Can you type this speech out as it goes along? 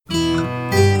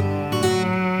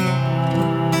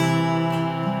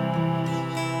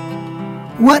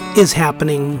What is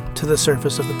happening to the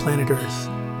surface of the planet Earth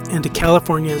and to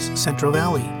California's Central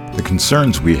Valley? The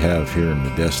concerns we have here in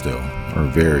Modesto are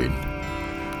varied.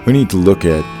 We need to look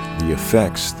at the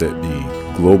effects that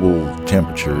the global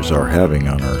temperatures are having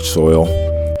on our soil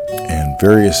and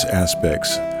various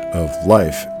aspects of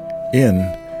life in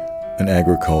an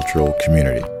agricultural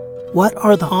community. What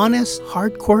are the honest,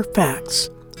 hardcore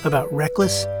facts about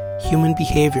reckless human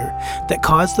behavior that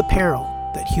cause the peril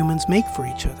that humans make for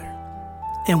each other?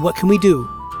 And what can we do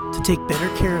to take better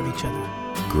care of each other?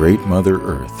 Great Mother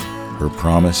Earth, her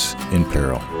promise in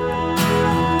peril.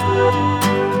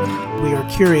 We are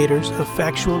curators of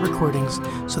factual recordings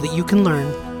so that you can learn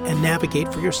and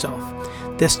navigate for yourself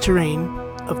this terrain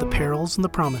of the perils and the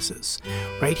promises,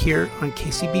 right here on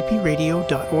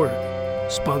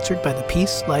kcbpradio.org, sponsored by the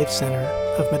Peace Life Center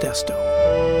of Modesto.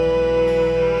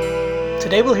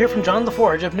 Today we'll hear from John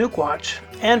LaForge of Nuke Watch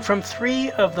and from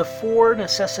 3 of the 4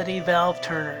 necessity valve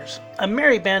turners, a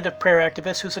merry band of prayer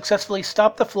activists who successfully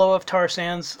stopped the flow of tar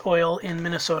sands oil in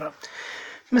Minnesota.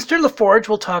 Mr. LaForge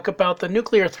will talk about the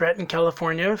nuclear threat in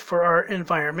California for our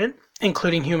environment,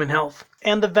 including human health.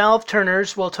 And the valve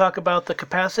turners will talk about the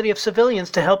capacity of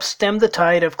civilians to help stem the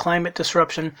tide of climate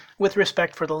disruption with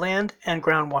respect for the land and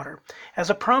groundwater, as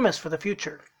a promise for the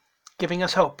future, giving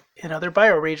us hope in other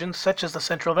bioregions such as the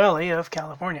Central Valley of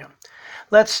California.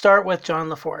 Let's start with John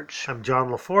LaForge. I'm John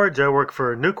LaForge. I work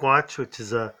for Nuke Watch, which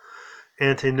is a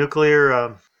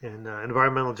anti-nuclear and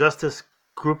environmental justice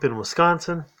group in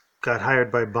Wisconsin. Got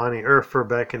hired by Bonnie Erfer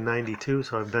back in '92,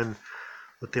 so I've been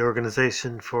with the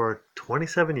organization for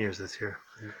 27 years this year.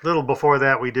 A little before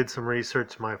that, we did some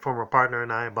research, my former partner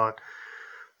and I, about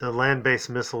the land-based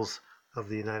missiles of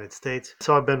the United States.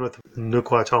 So I've been with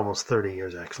Nuke Watch almost 30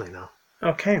 years actually now.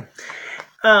 Okay.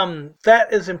 That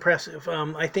is impressive.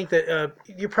 I think that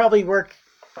you probably work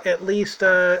at least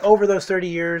over those 30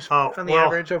 years on the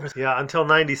average. Yeah, until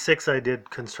 96 I did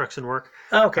construction work.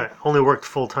 Oh, okay. I only worked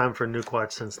full-time for Nuke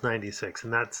Watch since 96,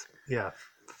 and that's,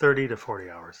 30 to 40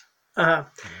 hours. Uh-huh.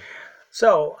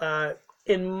 So,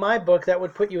 in my book, that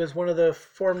would put you as one of the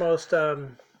foremost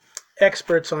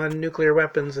experts on nuclear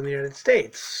weapons in the United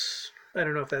States. I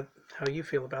don't know if how you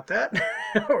feel about that.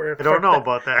 I don't know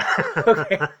about that.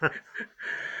 Okay.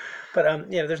 But,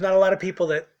 there's not a lot of people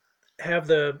that have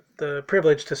the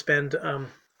privilege to spend a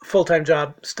full-time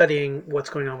job studying what's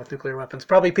going on with nuclear weapons.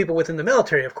 Probably people within the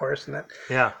military, of course, and that.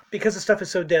 Yeah. Because the stuff is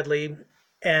so deadly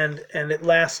and it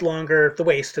lasts longer, the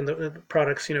waste and the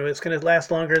products, it's going to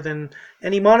last longer than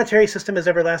any monetary system has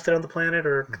ever lasted on the planet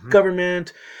or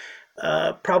government.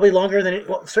 Probably longer than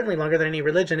certainly longer than any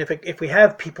religion if we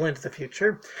have people into the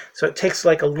future. So it takes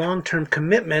like a long-term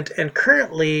commitment, and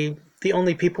currently the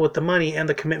only people with the money and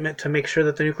the commitment to make sure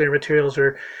that the nuclear materials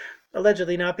are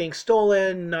allegedly not being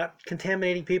stolen, not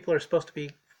contaminating people, are supposed to be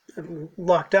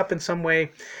locked up in some way,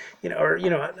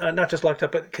 not just locked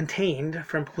up, but contained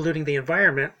from polluting the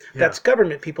environment. Yeah. That's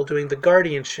government people doing the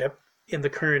guardianship in the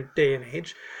current day and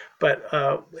age. But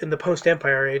in the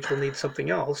post-Empire age, we'll need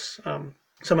something else,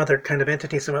 some other kind of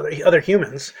entity, some other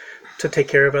humans to take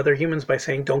care of other humans by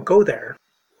saying, don't go there.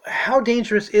 How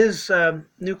dangerous is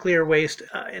nuclear waste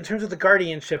in terms of the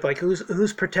guardianship? Like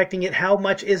who's protecting it? How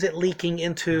much is it leaking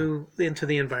into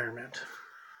the environment?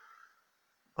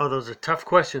 Oh, those are tough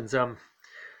questions.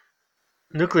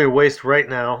 Nuclear waste right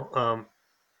now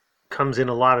comes in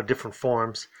a lot of different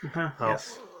forms.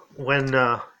 Yes. When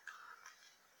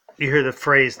you hear the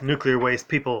phrase nuclear waste,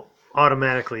 people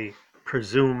automatically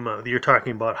presume you're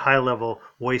talking about high-level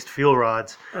waste fuel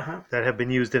rods that have been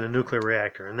used in a nuclear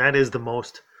reactor, and that is the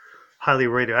most highly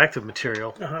radioactive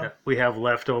material that we have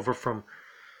left over from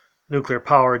nuclear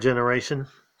power generation.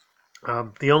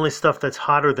 The only stuff that's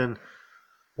hotter than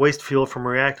waste fuel from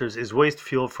reactors is waste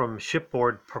fuel from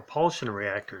shipboard propulsion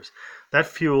reactors. That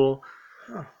fuel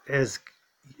is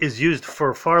used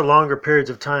for far longer periods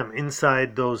of time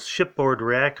inside those shipboard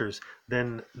reactors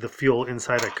than the fuel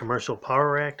inside a commercial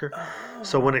power reactor.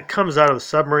 So when it comes out of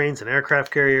submarines and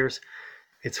aircraft carriers,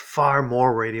 it's far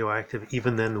more radioactive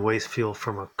even than waste fuel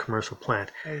from a commercial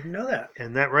plant. I didn't know that.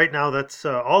 And that right now, that's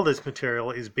all this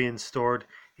material is being stored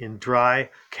in dry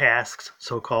casks,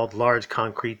 so-called large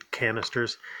concrete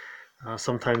canisters.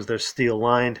 Sometimes they're steel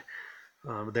lined.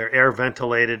 They're air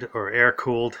ventilated or air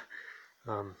cooled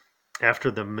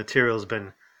after the material's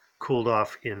been cooled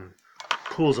off in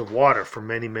pools of water for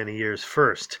many, many years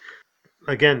first.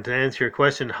 Again, to answer your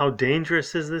question, how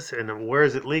dangerous is this and where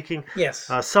is it leaking? Yes.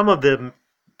 Some of the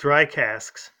dry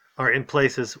casks are in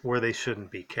places where they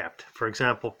shouldn't be kept. For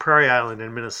example, Prairie Island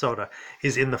in Minnesota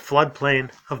is in the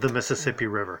floodplain of the Mississippi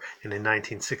River. And in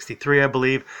 1963, I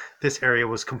believe, this area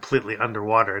was completely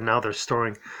underwater. And now they're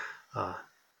storing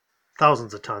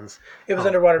thousands of tons. It was of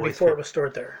underwater waste before fuel. it was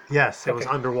stored there. Yes, it was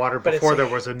Okay. underwater But before it's-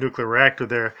 there was a nuclear reactor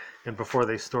there, and before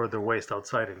they stored their waste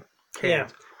outside in Yeah,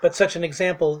 cans. but such an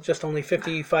example, just only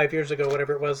 55 years ago,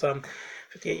 whatever it was,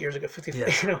 58 years ago, 50,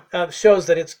 Yes. shows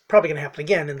that it's probably going to happen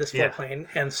again in this Yeah. floodplain.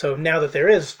 And so now that there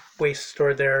is waste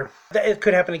stored there, it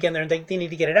could happen again there, and they need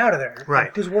to get it out of there. Right.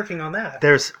 And who's working on that?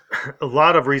 There's a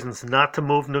lot of reasons not to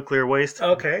move nuclear waste.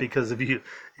 Okay. Because of the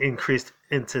increased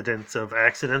incidents of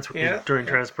accidents Yeah, during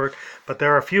transport. But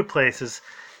there are a few places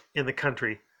in the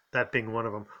country, that being one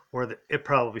of them, where it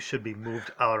probably should be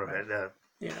moved out of it.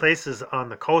 Yeah. Places on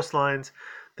the coastlines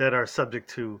that are subject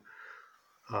to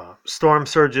storm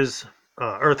surges,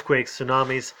 earthquakes,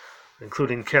 tsunamis,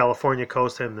 including California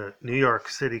coast and the New York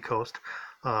City coast,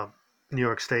 New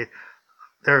York State.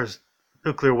 There's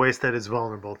nuclear waste that is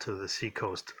vulnerable to the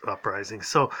seacoast uprising.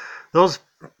 So those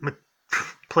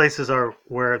places are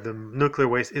where the nuclear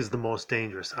waste is the most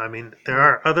dangerous. I mean, there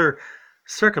are other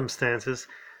circumstances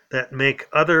that make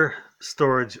other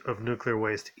storage of nuclear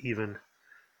waste even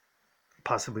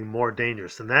possibly more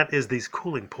dangerous, and that is these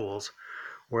cooling pools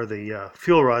where the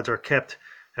fuel rods are kept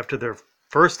after they're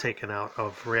first taken out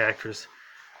of reactors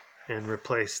and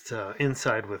replaced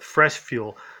inside with fresh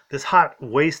fuel. This hot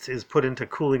waste is put into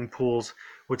cooling pools,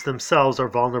 which themselves are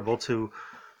vulnerable to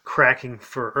cracking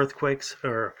for earthquakes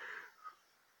or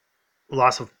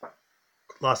loss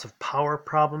of power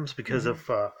problems because of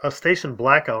a station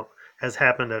blackout has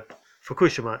happened at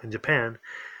Fukushima in Japan.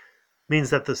 Means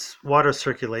that this water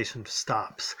circulation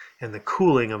stops and the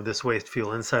cooling of this waste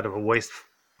fuel inside of a waste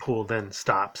pool then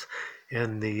stops,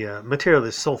 and the material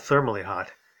is so thermally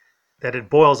hot that it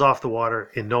boils off the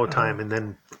water in no time and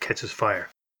then catches fire.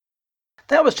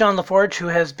 That was John LaForge, who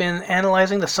has been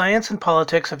analyzing the science and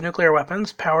politics of nuclear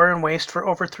weapons, power, and waste for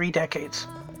over 3 decades.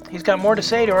 He's got more to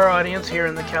say to our audience here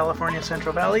in the California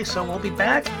Central Valley, so we'll be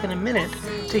back in a minute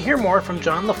to hear more from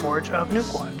John LaForge of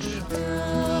Nukewatch.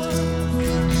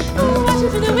 Watching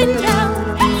through the window,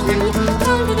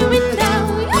 going through the window,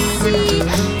 you see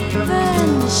the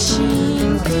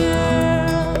machine girl.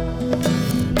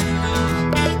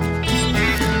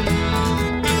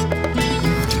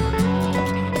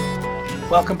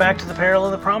 Welcome back to the Peril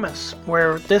of the Promise,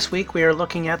 where this week we are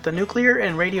looking at the nuclear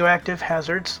and radioactive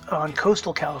hazards on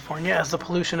coastal California as the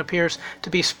pollution appears to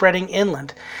be spreading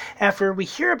inland. After we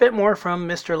hear a bit more from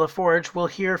Mr. LaForge, we'll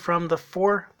hear from the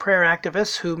 4 prayer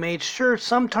activists who made sure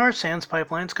some tar sands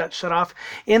pipelines got shut off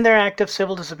in their act of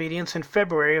civil disobedience in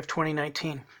February of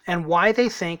 2019, and why they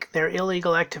think their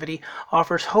illegal activity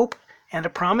offers hope and a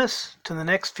promise to the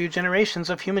next few generations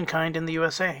of humankind in the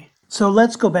USA. So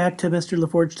let's go back to Mr.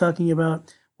 LaForge talking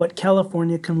about what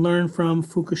California can learn from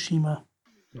Fukushima.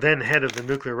 Then head of the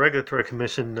Nuclear Regulatory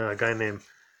Commission, a guy named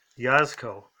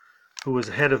Yazko, who was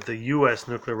head of the U.S.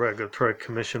 Nuclear Regulatory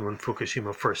Commission when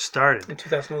Fukushima first started. In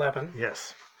 2011.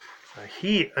 Yes.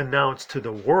 He announced to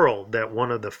the world that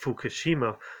one of the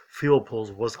Fukushima fuel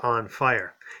pools was on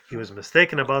fire. He was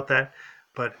mistaken about that,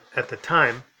 but at the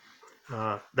time,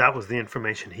 that was the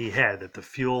information he had, that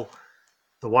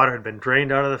the water had been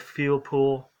drained out of the fuel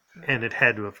pool, and it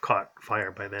had to have caught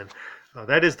fire by then.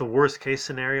 That is the worst case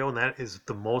scenario, and that is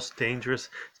the most dangerous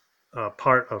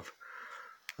part of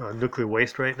nuclear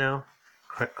waste right now,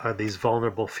 are these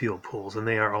vulnerable fuel pools, and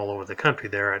they are all over the country.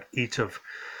 They're at each of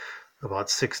about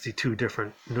 62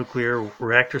 different nuclear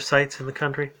reactor sites in the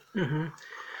country. Mm-hmm.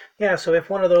 Yeah, so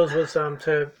if one of those was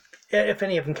if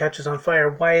any of them catches on fire,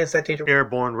 why is that dangerous?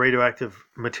 Airborne radioactive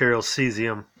materials,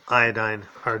 cesium, iodine,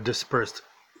 are dispersed.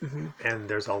 Mm-hmm. And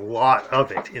there's a lot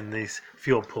of it in these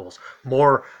fuel pools,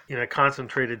 more in a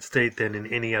concentrated state than in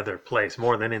any other place,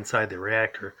 more than inside the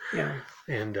reactor. Yeah.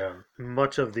 And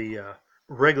much of the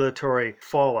regulatory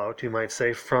fallout, you might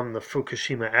say, from the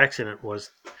Fukushima accident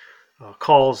was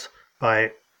calls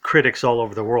by critics all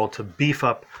over the world to beef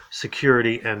up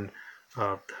security and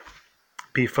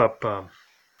beef up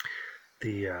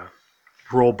the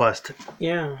robust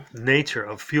nature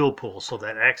of fuel pools so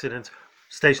that accidents,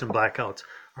 station blackouts,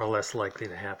 are less likely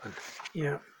to happen.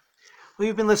 Yeah. Well,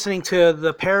 you've been listening to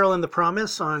The Peril and the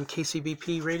Promise on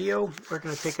KCBP Radio. We're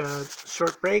going to take a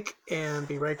short break and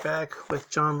be right back with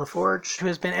John LaForge, who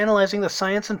has been analyzing the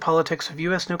science and politics of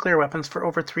U.S. nuclear weapons for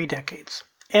over 3 decades,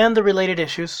 and the related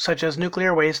issues such as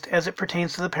nuclear waste as it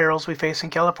pertains to the perils we face in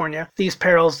California. These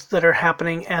perils that are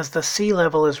happening as the sea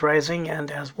level is rising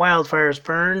and as wildfires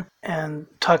burn, and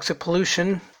toxic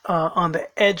pollution on the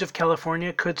edge of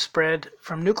California could spread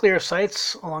from nuclear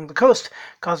sites along the coast,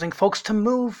 causing folks to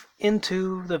move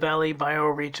into the valley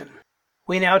bioregion.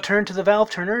 We now turn to the valve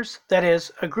turners, that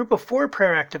is, a group of 4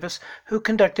 prayer activists who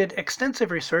conducted extensive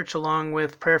research along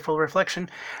with prayerful reflection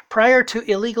prior to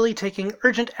illegally taking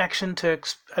urgent action to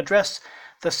address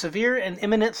the severe and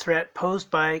imminent threat posed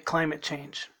by climate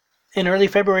change. In early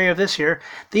February of this year,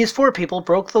 these 4 people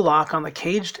broke the lock on the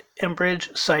caged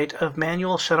Enbridge site of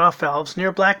manual shutoff valves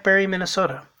near Blackberry,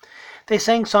 Minnesota. They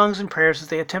sang songs and prayers as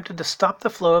they attempted to stop the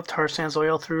flow of tar sands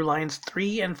oil through lines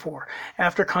 3 and 4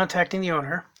 after contacting the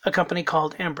owner, a company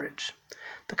called Enbridge.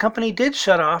 The company did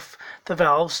shut off the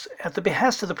valves at the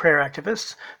behest of the prayer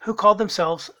activists, who called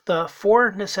themselves the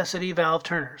 4 Necessity Valve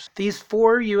Turners. These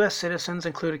 4 U.S. citizens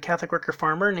include a Catholic worker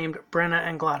farmer named Brenna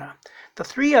Anglada. The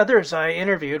 3 others I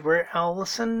interviewed were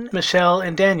Allison, Michelle,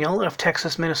 and Daniel of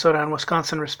Texas, Minnesota, and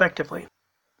Wisconsin, respectively.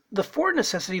 The 4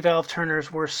 Necessity Valve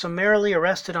Turners were summarily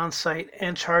arrested on site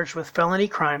and charged with felony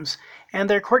crimes, and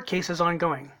their court case is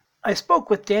ongoing. I spoke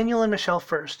with Daniel and Michelle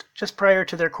first, just prior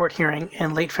to their court hearing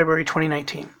in late February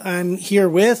 2019. I'm here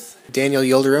with Daniel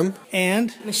Yildirim.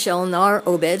 and Michelle Nar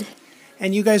Obed.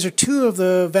 you guys are 2 of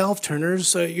the valve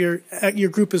turners. Your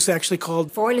group is actually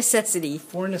called For necessity.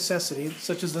 For Necessity,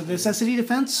 such as the Necessity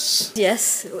Defense.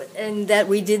 Yes, and that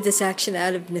we did this action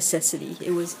out of necessity.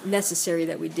 It was necessary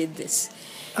that we did this.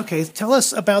 Okay, tell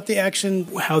us about the action,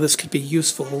 how this could be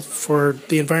useful for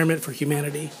the environment, for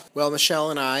humanity. Well, Michelle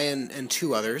and I and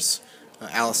 2 others,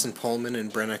 Allison Pullman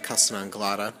and Brenna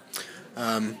Castananglada,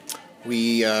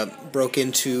 we broke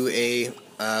into a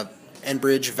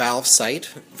Enbridge valve site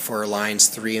for lines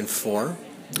 3 and 4,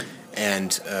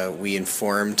 and we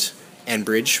informed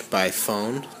Enbridge by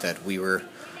phone that we were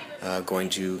going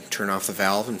to turn off the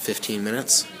valve in 15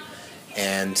 minutes,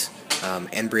 and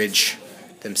Enbridge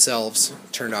themselves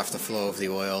turned off the flow of the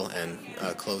oil and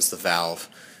closed the valve.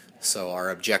 So our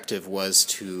objective was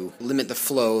to limit the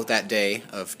flow that day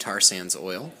of tar sands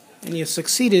oil. And you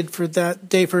succeeded for that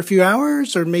day for a few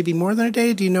hours, or maybe more than a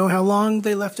day. Do you know how long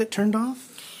they left it turned off?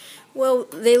 Well,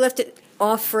 they left it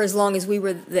off for as long as we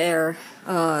were there,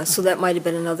 so that might have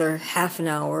been another half an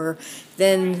hour.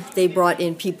 Then they brought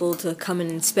in people to come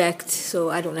and inspect, so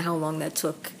I don't know how long that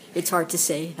took. It's hard to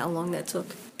say how long that took.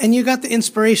 And you got the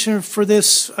inspiration for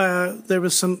this. There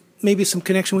was maybe some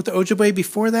connection with the Ojibwe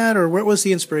before that, or what was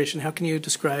the inspiration? How can you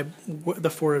describe the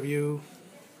 4 of you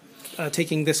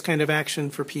taking this kind of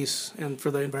action for peace and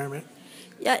for the environment?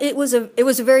 Yeah, it was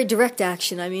a very direct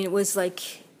action. I mean, it was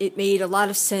like it made a lot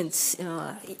of sense.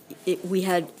 We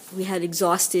had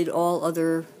exhausted all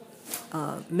other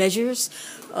measures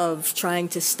of trying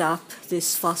to stop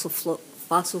this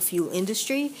fossil fuel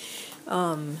industry.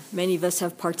 Many of us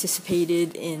have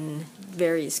participated in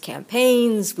various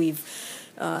campaigns. We've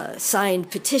signed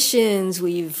petitions.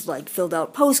 We've filled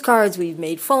out postcards. We've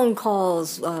made phone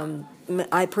calls.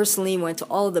 I personally went to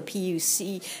all of the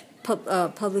PUC,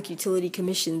 Public Utility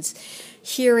Commission's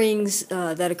hearings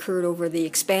that occurred over the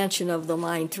expansion of the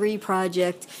Line 3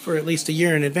 project. For at least a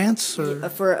year in advance? Or?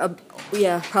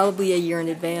 Probably a year in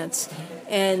advance.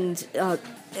 And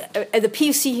the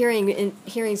PUC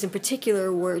hearings in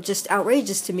particular were just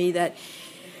outrageous to me that,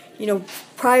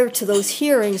 prior to those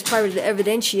hearings, prior to the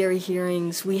evidentiary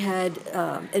hearings, we had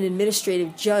an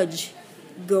administrative judge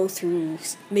go through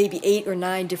maybe 8 or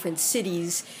 9 different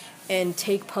cities and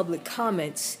take public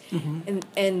comments. Mm-hmm.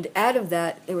 And out of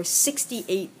that, there were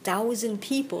 68,000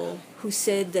 people who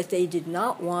said that they did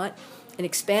not want an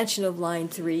expansion of Line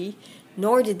 3,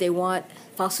 nor did they want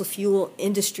fossil fuel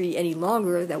industry any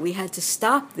longer, that we had to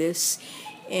stop this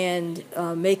and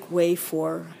make way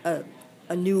for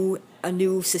a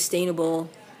new sustainable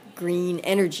green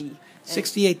energy.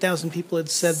 68,000 people had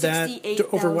said that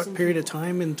over what period of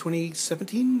time in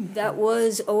 2017? That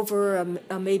was over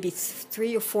a maybe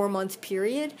 3 or 4 month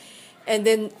period.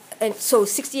 And so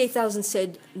 68,000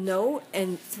 said no,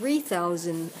 and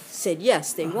 3,000 said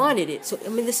yes, they wanted it. So, I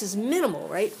mean, this is minimal,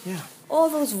 right? Yeah. All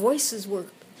those voices were,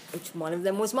 which one of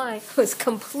them was mine, was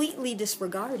completely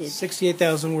disregarded.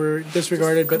 68,000 were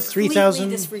disregarded, but 3,000?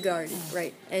 Completely disregarded,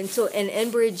 right. And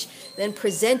Enbridge then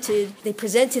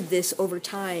presented this over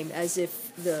time as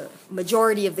if the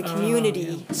majority of the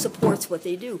community supports what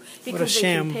they do. Because they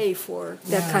can pay for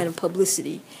that kind of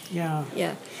publicity. Yeah.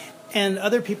 Yeah. And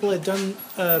other people had done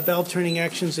valve turning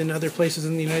actions in other places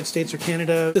in the United States or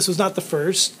Canada. This was not the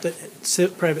first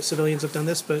that private civilians have done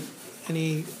this, but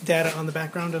any data on the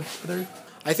background of other?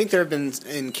 I think there have been,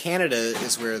 in Canada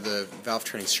is where the valve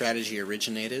turning strategy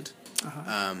originated,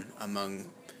 among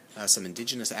some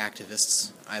Indigenous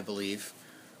activists, I believe,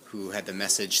 who had the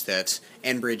message that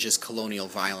Enbridge is colonial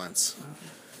violence.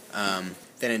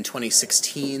 Then in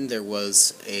 2016, there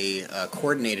was a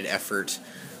coordinated effort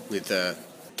with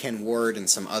Ken Ward and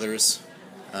some others,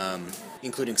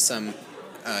 including some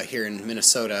here in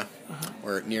Minnesota,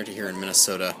 or near to here in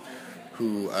Minnesota,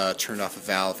 who turned off a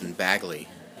valve in Bagley.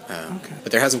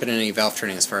 But there hasn't been any valve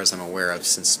turning, as far as I'm aware of,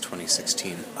 since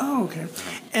 2016. Oh, okay.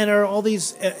 And are all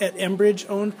these at Enbridge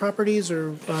owned properties,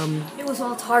 or? It was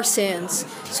all tar sands.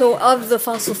 So of the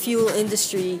fossil fuel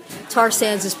industry, tar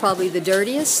sands is probably the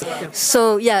dirtiest.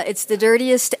 So yeah, it's the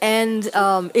dirtiest, and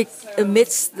it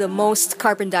emits the most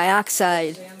carbon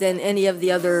dioxide than any of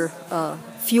the other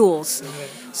fuels.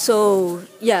 So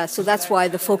yeah, so that's why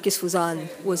the focus was on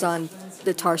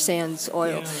the tar sands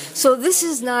oil. So this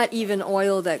is not even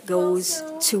oil that goes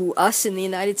to us in the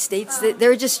United States.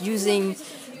 They're just using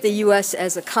the U.S.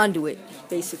 as a conduit,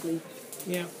 basically.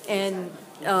 Yeah. And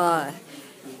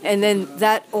then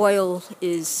that oil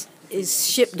is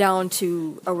shipped down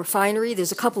to a refinery.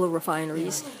 There's a couple of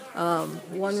refineries.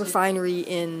 One refinery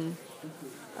in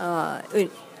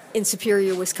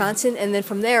Superior, Wisconsin, and then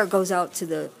from there it goes out to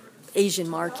the Asian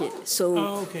market. So,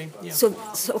 okay. Yeah. so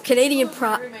Canadian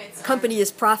company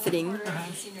is profiting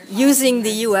using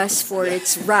the U.S. for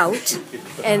its route,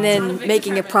 and then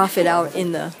making a profit out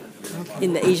in the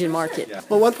Asian market.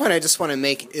 Well, one point I just want to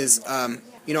make is, I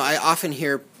often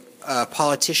hear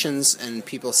politicians and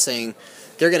people saying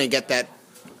they're going to get that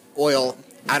oil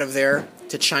out of there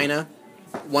to China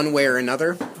one way or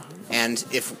another, and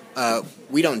if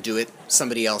we don't do it,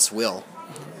 somebody else will.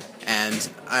 And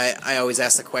I always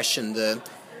ask the question,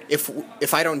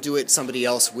 if I don't do it, somebody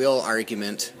else will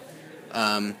argument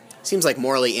seems like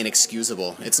morally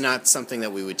inexcusable. It's not something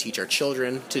that we would teach our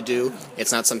children to do.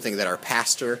 It's not something that our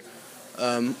pastor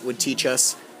would teach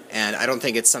us. And I don't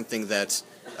think it's something that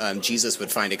Jesus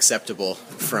would find acceptable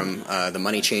from the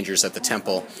money changers at the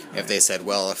temple if they said,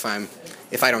 well, if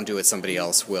I don't do it, somebody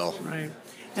else will. Right.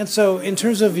 And so in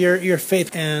terms of your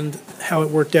faith and how it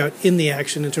worked out in the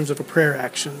action, in terms of a prayer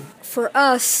action. For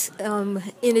us,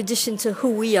 in addition to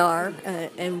who we are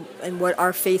and what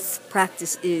our faith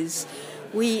practice is,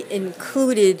 we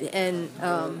included and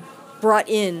brought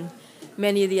in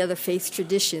many of the other faith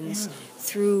traditions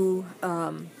through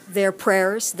their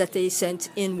prayers that they sent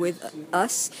in with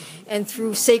us, and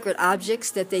through sacred objects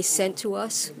that they sent to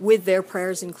us with their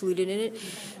prayers included in it.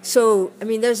 So, I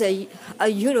mean, there's a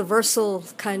universal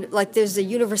kind of, like, there's a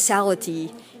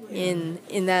universality in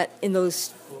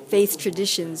those faith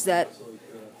traditions that,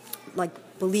 like,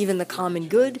 believe in the common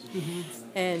good,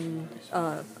 and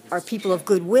are people of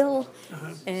goodwill,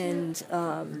 and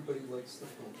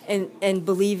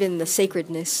believe in the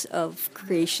sacredness of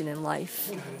creation and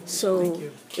life. So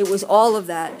it was all of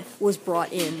that was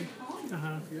brought in.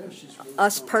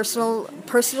 Us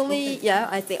personally, yeah,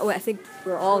 I think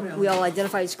we all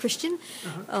identify as Christian,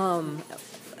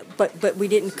 but we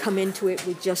didn't come into it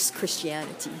with just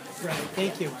Christianity. Right.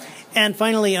 Thank you. And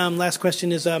finally, last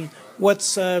question is,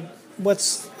 what's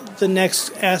the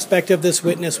next aspect of this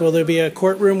witness? Will there be a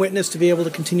courtroom witness to be able to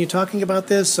continue talking about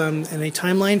this, and a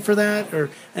timeline for that,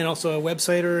 and also a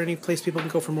website or any place people can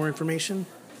go for more information?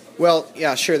 Well,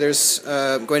 yeah, sure. There's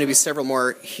going to be several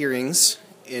more hearings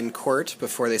in court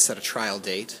before they set a trial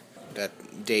date. That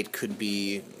date could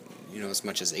be, as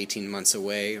much as 18 months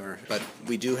away. But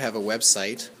we do have a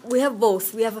website. We have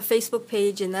both. We have a Facebook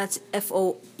page, and that's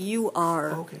FOUR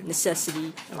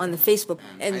Necessity on the Facebook.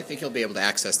 And I think you'll be able to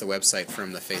access the website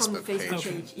from the Facebook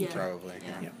page. Yeah. Probably.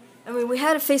 Yeah. I mean, we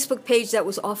had a Facebook page that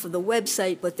was off of the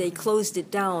website, but they closed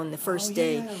it down the first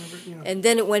day, and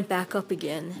then it went back up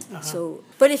again. So,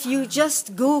 but if you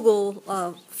just Google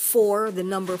the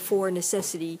number 4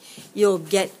 Necessity, you'll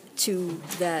get to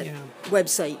that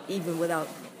website even without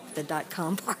the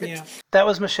 .com part. Yeah. That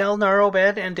was Michelle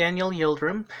Narobed and Daniel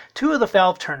Yildirim, two of the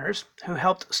valve turners who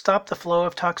helped stop the flow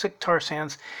of toxic tar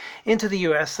sands into the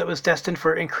U.S. that was destined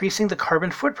for increasing the carbon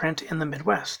footprint in the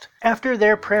Midwest. After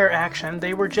their prayer action,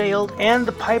 they were jailed and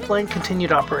the pipeline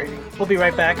continued operating. We'll be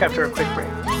right back after a quick break.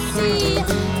 See,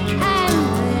 and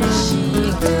there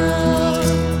she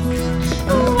goes.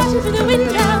 Watching through the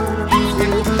window,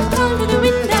 down through the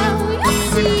window, you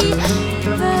see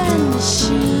the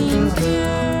machine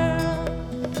girl.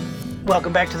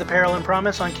 Welcome back to The Peril and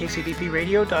Promise on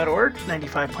kcbpradio.org,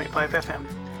 95.5 FM.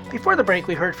 Before the break,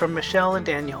 we heard from Michelle and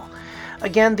Daniel.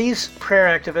 Again, these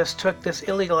prayer activists took this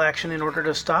illegal action in order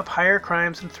to stop higher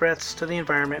crimes and threats to the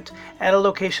environment at a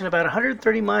location about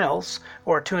 130 miles,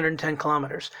 or 210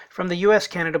 kilometers, from the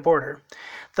U.S.-Canada border.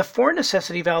 The 4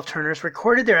 Necessity valve turners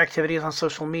recorded their activities on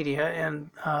social media and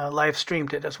live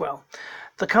streamed it as well.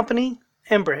 The company,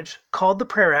 Enbridge, called the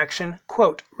prayer action,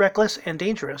 quote, reckless and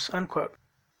dangerous, unquote.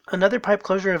 Another pipe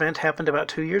closure event happened about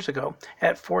 2 years ago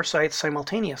at 4 sites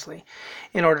simultaneously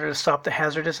in order to stop the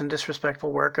hazardous and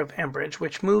disrespectful work of Enbridge,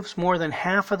 which moves more than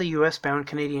half of the U.S.-bound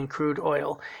Canadian crude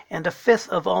oil and a fifth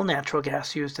of all natural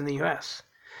gas used in the U.S.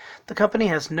 The company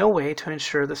has no way to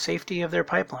ensure the safety of their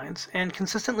pipelines and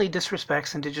consistently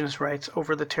disrespects Indigenous rights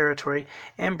over the territory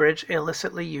Enbridge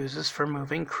illicitly uses for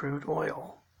moving crude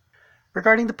oil.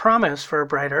 Regarding the promise for a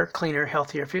brighter, cleaner,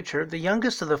 healthier future, the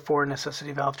youngest of the 4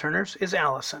 necessity valve turners is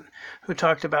Allison, who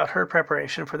talked about her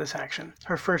preparation for this action,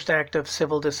 her first act of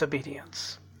civil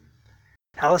disobedience.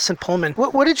 Allison Pullman,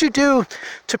 what did you do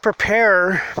to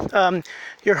prepare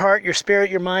your heart, your spirit,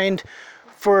 your mind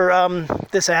for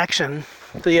this action,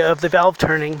 the valve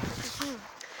turning?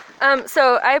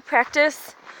 So I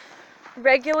practice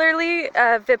regularly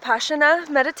Vipassana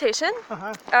meditation.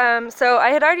 So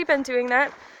I had already been doing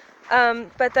that.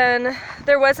 But then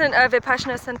there wasn't a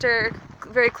Vipassana center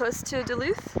very close to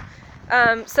Duluth.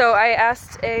 So I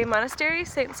asked a monastery,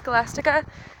 St. Scholastica,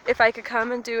 if I could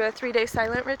come and do a 3-day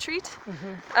silent retreat.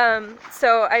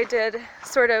 So I did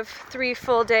sort of 3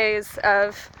 full days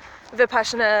of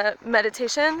Vipassana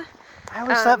meditation. I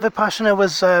always thought Vipassana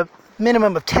was a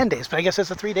minimum of 10 days, but I guess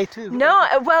it's a 3-day too. No,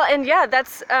 well, and yeah,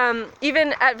 that's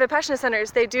even at Vipassana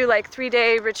centers, they do like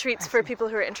 3-day retreats for people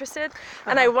who are interested.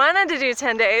 And I wanted to do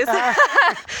 10 days,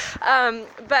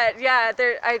 but yeah,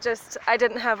 I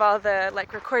didn't have all the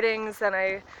like recordings, and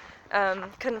I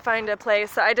couldn't find a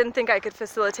place, so I didn't think I could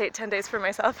facilitate 10 days for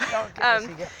myself.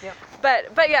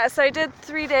 But yeah, so I did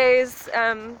 3 days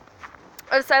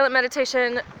of silent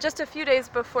meditation just a few days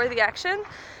before the action.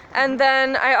 And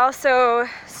then I also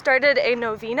started a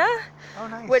novena,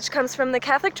 which comes from the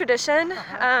Catholic tradition.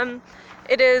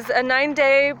 It is a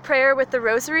 9-day prayer with the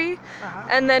rosary,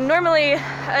 and then normally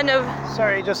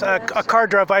Sorry, just a car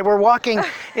drove by. We're walking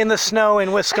in the snow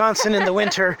in Wisconsin in the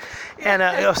winter, and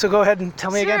so go ahead and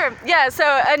tell me again. Sure. Yeah, so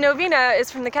a novena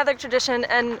is from the Catholic tradition,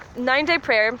 and 9-day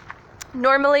prayer.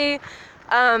 Normally,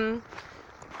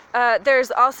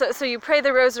 there's also, so you pray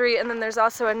the rosary, and then there's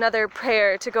also another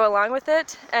prayer to go along with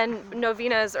it, and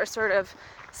novenas are sort of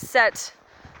set,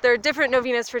 there are different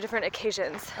novenas for different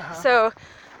occasions. So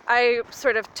I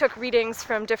sort of took readings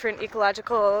from different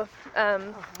ecological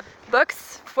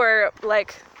books for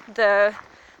like the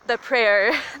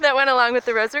prayer that went along with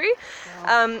the rosary.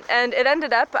 And it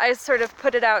ended up, I sort of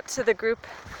put it out to the group,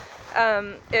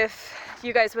 if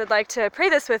you guys would like to pray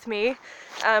this with me,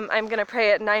 I'm going to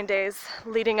pray it 9 days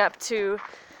leading up to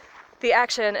the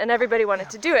action, and everybody wanted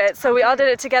to do it. So we all did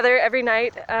it together every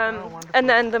night, and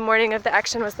then the morning of the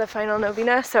action was the final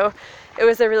novena. So it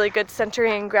was a really good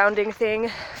centering, grounding thing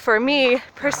for me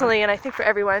personally, and I think for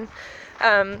everyone,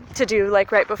 to do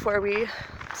like right before we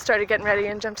started getting ready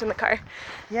and jumped in the car.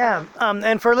 Yeah,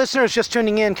 and for listeners just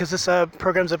tuning in, because this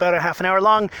program's about a half an hour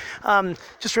long,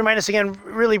 just remind us again,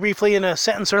 really briefly in a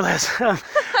sentence or less,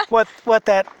 what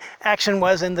that action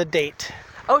was and the date.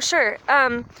 Oh, sure.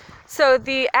 So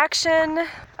the action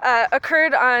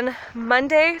occurred on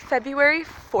Monday, February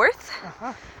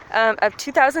 4th. Of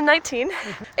 2019,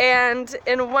 and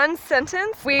in one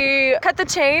sentence, we cut the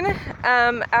chain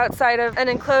outside of an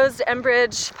enclosed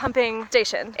Enbridge pumping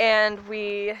station, and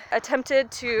we attempted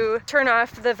to turn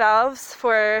off the valves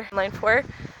for line 4,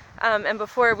 and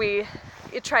before we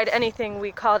tried anything,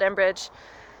 we called Enbridge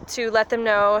to let them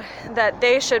know that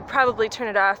they should probably turn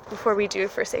it off before we do,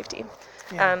 for safety.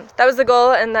 That was the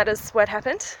goal, and that is what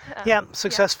happened.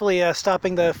 Successfully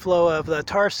stopping the flow of the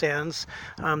tar sands,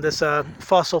 this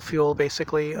fossil fuel,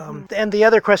 basically. And the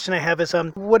other question I have is,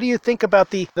 what do you think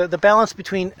about the balance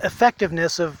between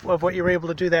effectiveness of what you were able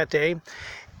to do that day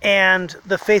and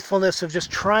the faithfulness of just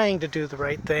trying to do the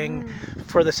right thing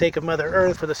for the sake of Mother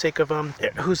Earth, for the sake of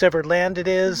whosever land it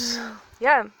is?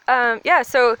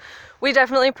 So we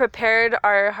definitely prepared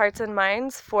our hearts and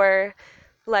minds for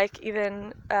like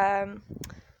even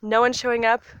no one showing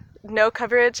up, no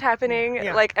coverage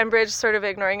happening, like Enbridge sort of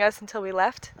ignoring us until we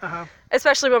left.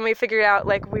 Especially when we figured out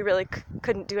like we really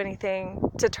couldn't do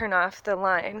anything to turn off the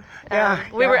line.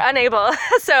 We were unable.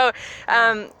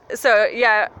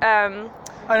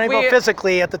 Unable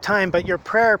physically at the time, but your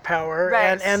prayer power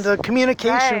and the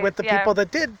communication with the people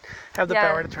that did have the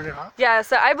power to turn it off. Yeah,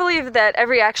 so I believe that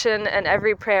every action and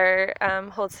every prayer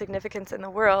holds significance in the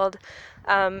world.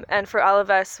 And for all of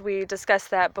us, we discussed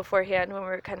that beforehand when we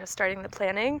were kind of starting the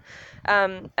planning.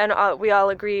 We all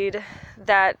agreed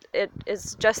that it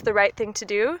is just the right thing to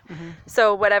do.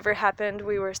 So whatever happened,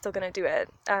 we were still going to do it.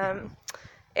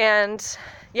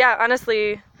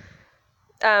 Honestly,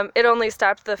 it only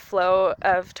stopped the flow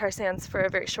of tar sands for a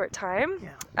very short time.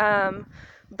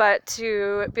 but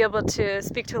to be able to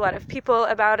speak to a lot of people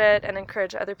about it and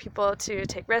encourage other people to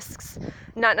take risks,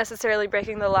 not necessarily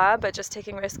breaking the law, but just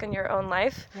taking risk in your own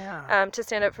life, to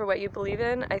stand up for what you believe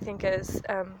in, I think it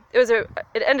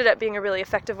ended up being a really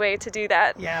effective way to do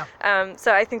that.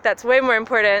 So I think that's way more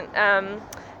important,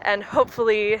 and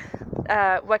hopefully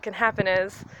what can happen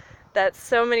is that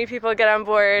so many people get on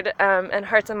board, and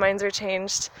hearts and minds are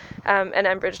changed, and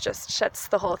Enbridge just shuts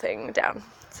the whole thing down.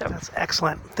 So That's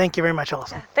excellent. Thank you very much,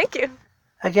 Allison. thank you.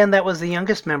 Again, that was the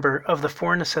youngest member of the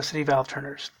Four Necessity Valve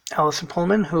Turners, Allison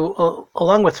Pullman, who,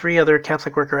 along with 3 other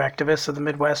Catholic worker activists of the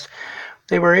Midwest,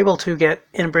 they were able to get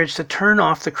Enbridge to turn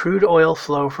off the crude oil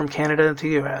flow from Canada to the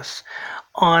U.S.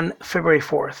 on February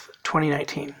 4th,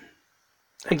 2019.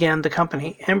 Again, the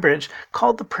company, Enbridge,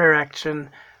 called the prayer action,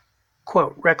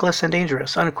 quote, reckless and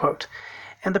dangerous, unquote.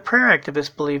 And the prayer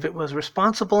activists believe it was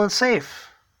responsible and safe,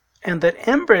 and that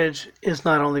Enbridge is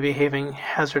not only behaving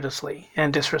hazardously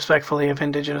and disrespectfully of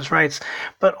Indigenous rights,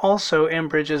 but also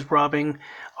Enbridge is robbing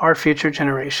our future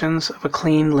generations of a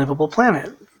clean, livable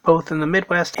planet, both in the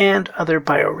Midwest and other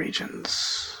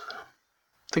bioregions.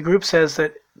 The group says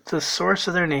that the source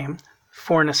of their name,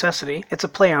 For Necessity, it's a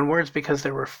play on words because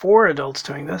there were 4 adults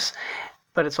doing this,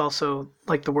 but it's also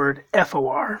like the word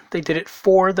FOR. They did it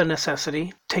for the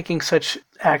necessity, taking such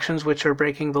actions which are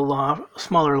breaking the law,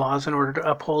 smaller laws, in order to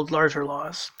uphold larger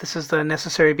laws. This is the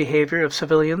necessary behavior of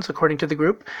civilians, according to the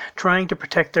group, trying to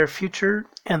protect their future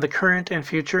and the current and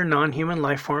future non-human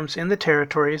life forms in the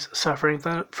territories suffering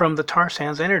from the tar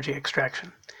sands energy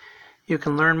extraction. You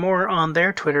can learn more on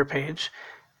their Twitter page,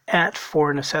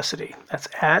 @For Necessity. That's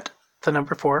the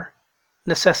number 4,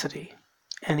 Necessity.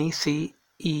 NECESSITY,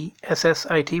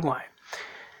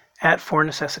 @For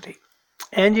Necessity.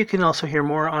 And you can also hear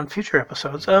more on future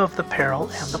episodes of The Peril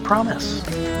and the Promise.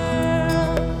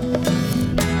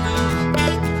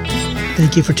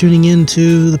 Thank you for tuning in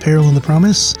to The Peril and the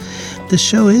Promise. This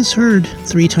show is heard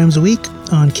 3 times a week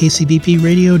on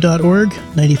kcbpradio.org,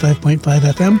 95.5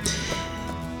 FM.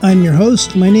 I'm your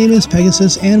host. My name is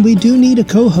Pegasus, and we do need a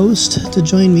co-host to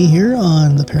join me here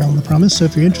on The Peril and the Promise. So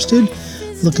if you're interested,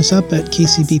 look us up at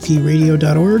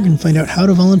kcbpradio.org and find out how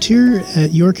to volunteer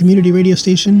at your community radio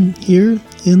station here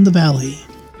in the Valley.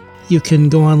 You can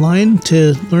go online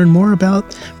to learn more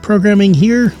about programming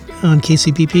here on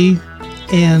KCBP,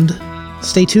 and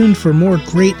stay tuned for more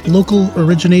great local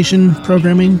origination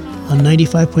programming on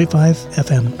 95.5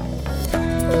 FM.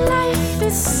 Life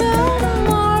is so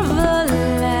marvelous.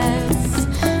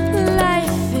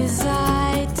 Life is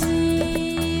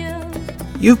ideal.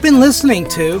 You've been listening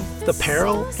to The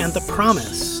Peril and the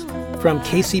Promise from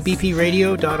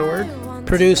kcbpradio.org,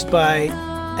 produced by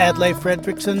Adlai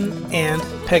Fredrickson and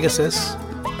Pegasus,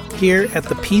 here at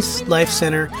the Peace Life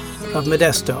Center of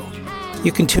Modesto.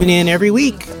 You can tune in every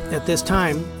week at this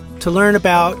time to learn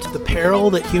about the peril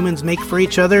that humans make for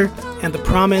each other and the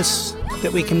promise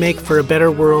that we can make for a better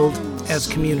world as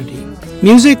community.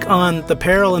 Music on The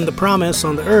Peril and the Promise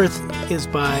on the Earth is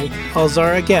by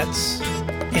Alzara Getz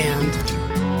and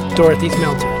Dorothy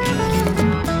Smelter.